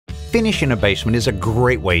Finishing a basement is a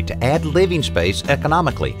great way to add living space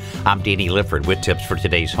economically. I'm Danny Lipford with tips for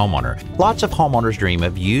today's homeowner. Lots of homeowners dream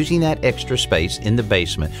of using that extra space in the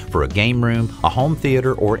basement for a game room, a home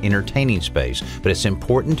theater, or entertaining space, but it's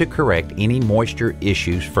important to correct any moisture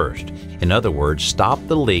issues first. In other words, stop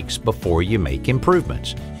the leaks before you make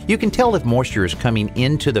improvements. You can tell if moisture is coming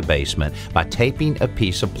into the basement by taping a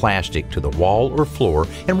piece of plastic to the wall or floor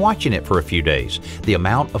and watching it for a few days. The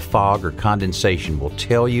amount of fog or condensation will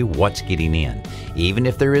tell you what's getting in. Even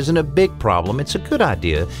if there isn't a big problem, it's a good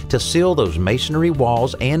idea to seal those masonry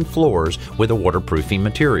walls and floors with a waterproofing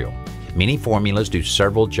material. Many formulas do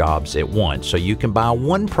several jobs at once, so you can buy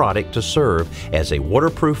one product to serve as a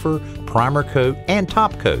waterproofer, primer coat, and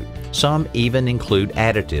top coat. Some even include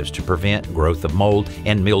additives to prevent growth of mold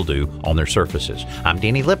and mildew on their surfaces. I'm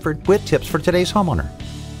Danny Lipford with tips for today's homeowner.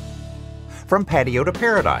 From patio to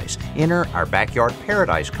paradise, enter our Backyard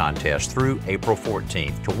Paradise contest through April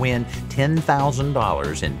 14th to win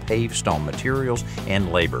 $10,000 in paved stone materials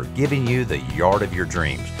and labor, giving you the yard of your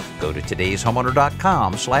dreams. Go to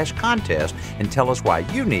todayshomeowner.com/contest and tell us why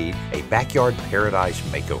you need a Backyard Paradise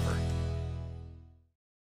makeover.